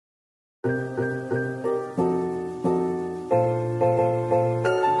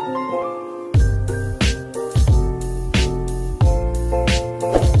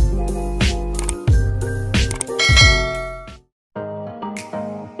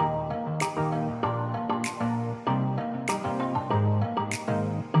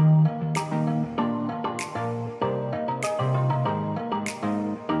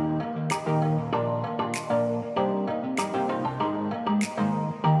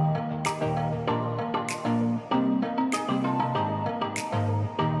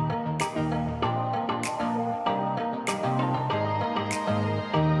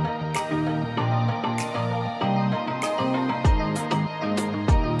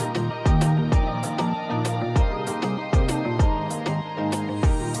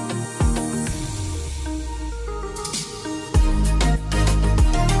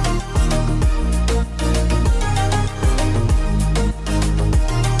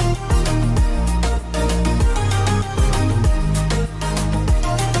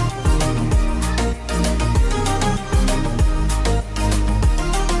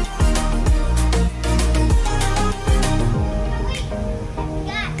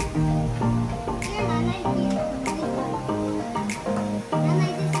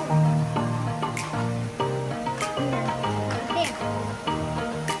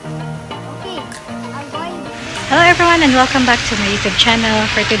Hello everyone and welcome back to my YouTube channel.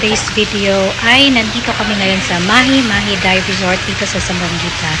 For today's video ay nandito kami ngayon sa Mahi Mahi Dive Resort dito sa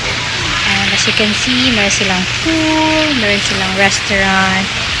Zamboanga. And as you can see, meron silang pool, meron silang restaurant,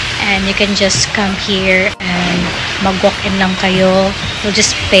 and you can just come here and mag-walk in lang kayo. You'll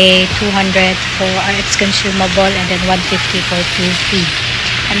just pay 200 for it's consumable and then 150 for 2 fee.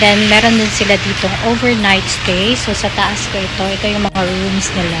 And then meron din sila ditong overnight stay. So sa taas ko ito yung mga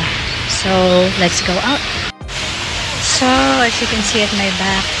rooms nila. So let's go out. So, as you can see at my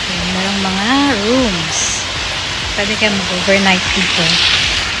back, merong mga rooms. Pwede kayo mag-overnight dito.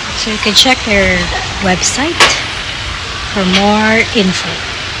 So, you can check their website for more info.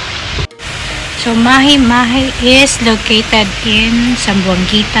 So, Mahi Mahi is located in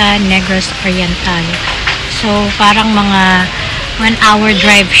Zamboanga, Negros Oriental. So, parang mga 1 hour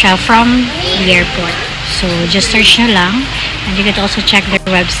drive siya from the airport. So, just search nyo lang. And you can also check their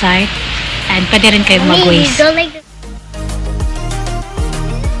website. And pwede rin kayo mag-waze.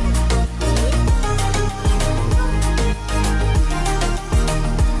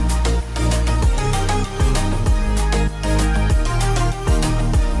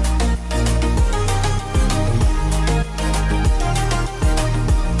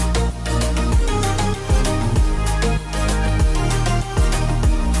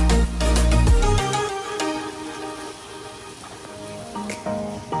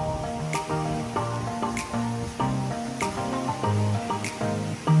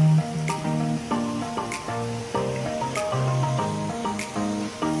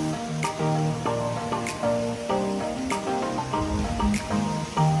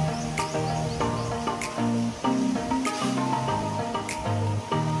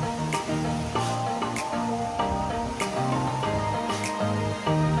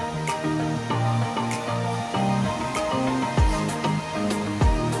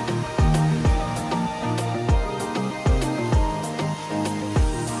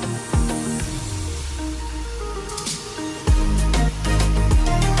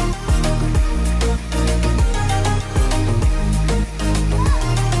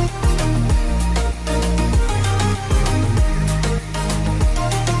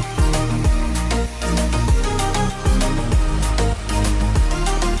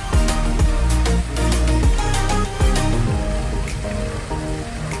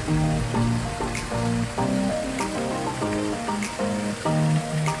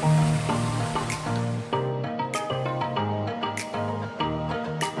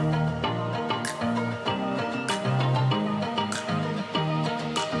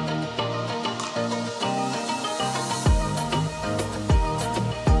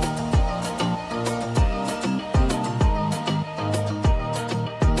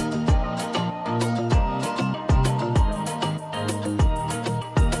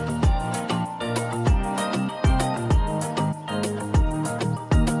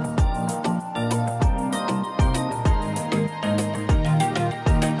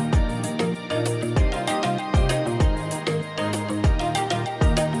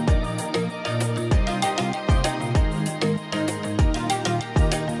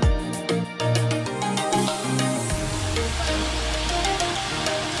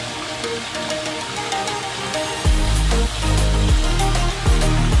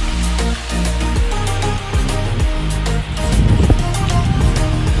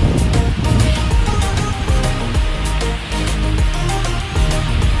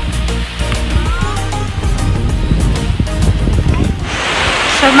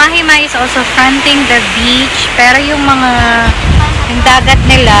 Mahi Mahi is also fronting the beach, pero yung dagat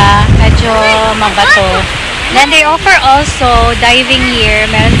nila medyo mabato. Then they offer also diving here.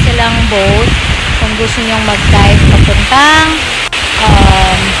 Meron silang boat kung gusto nyong mag-dive papuntang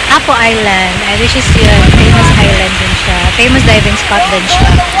Apo Island, which is yun, famous island din siya. Famous diving spot din siya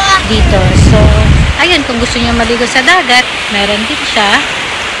dito. So, ayun, kung gusto nyo maligo sa dagat, meron din siya.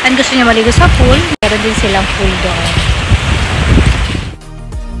 Kung gusto nyo maligo sa pool, meron din silang pool doon.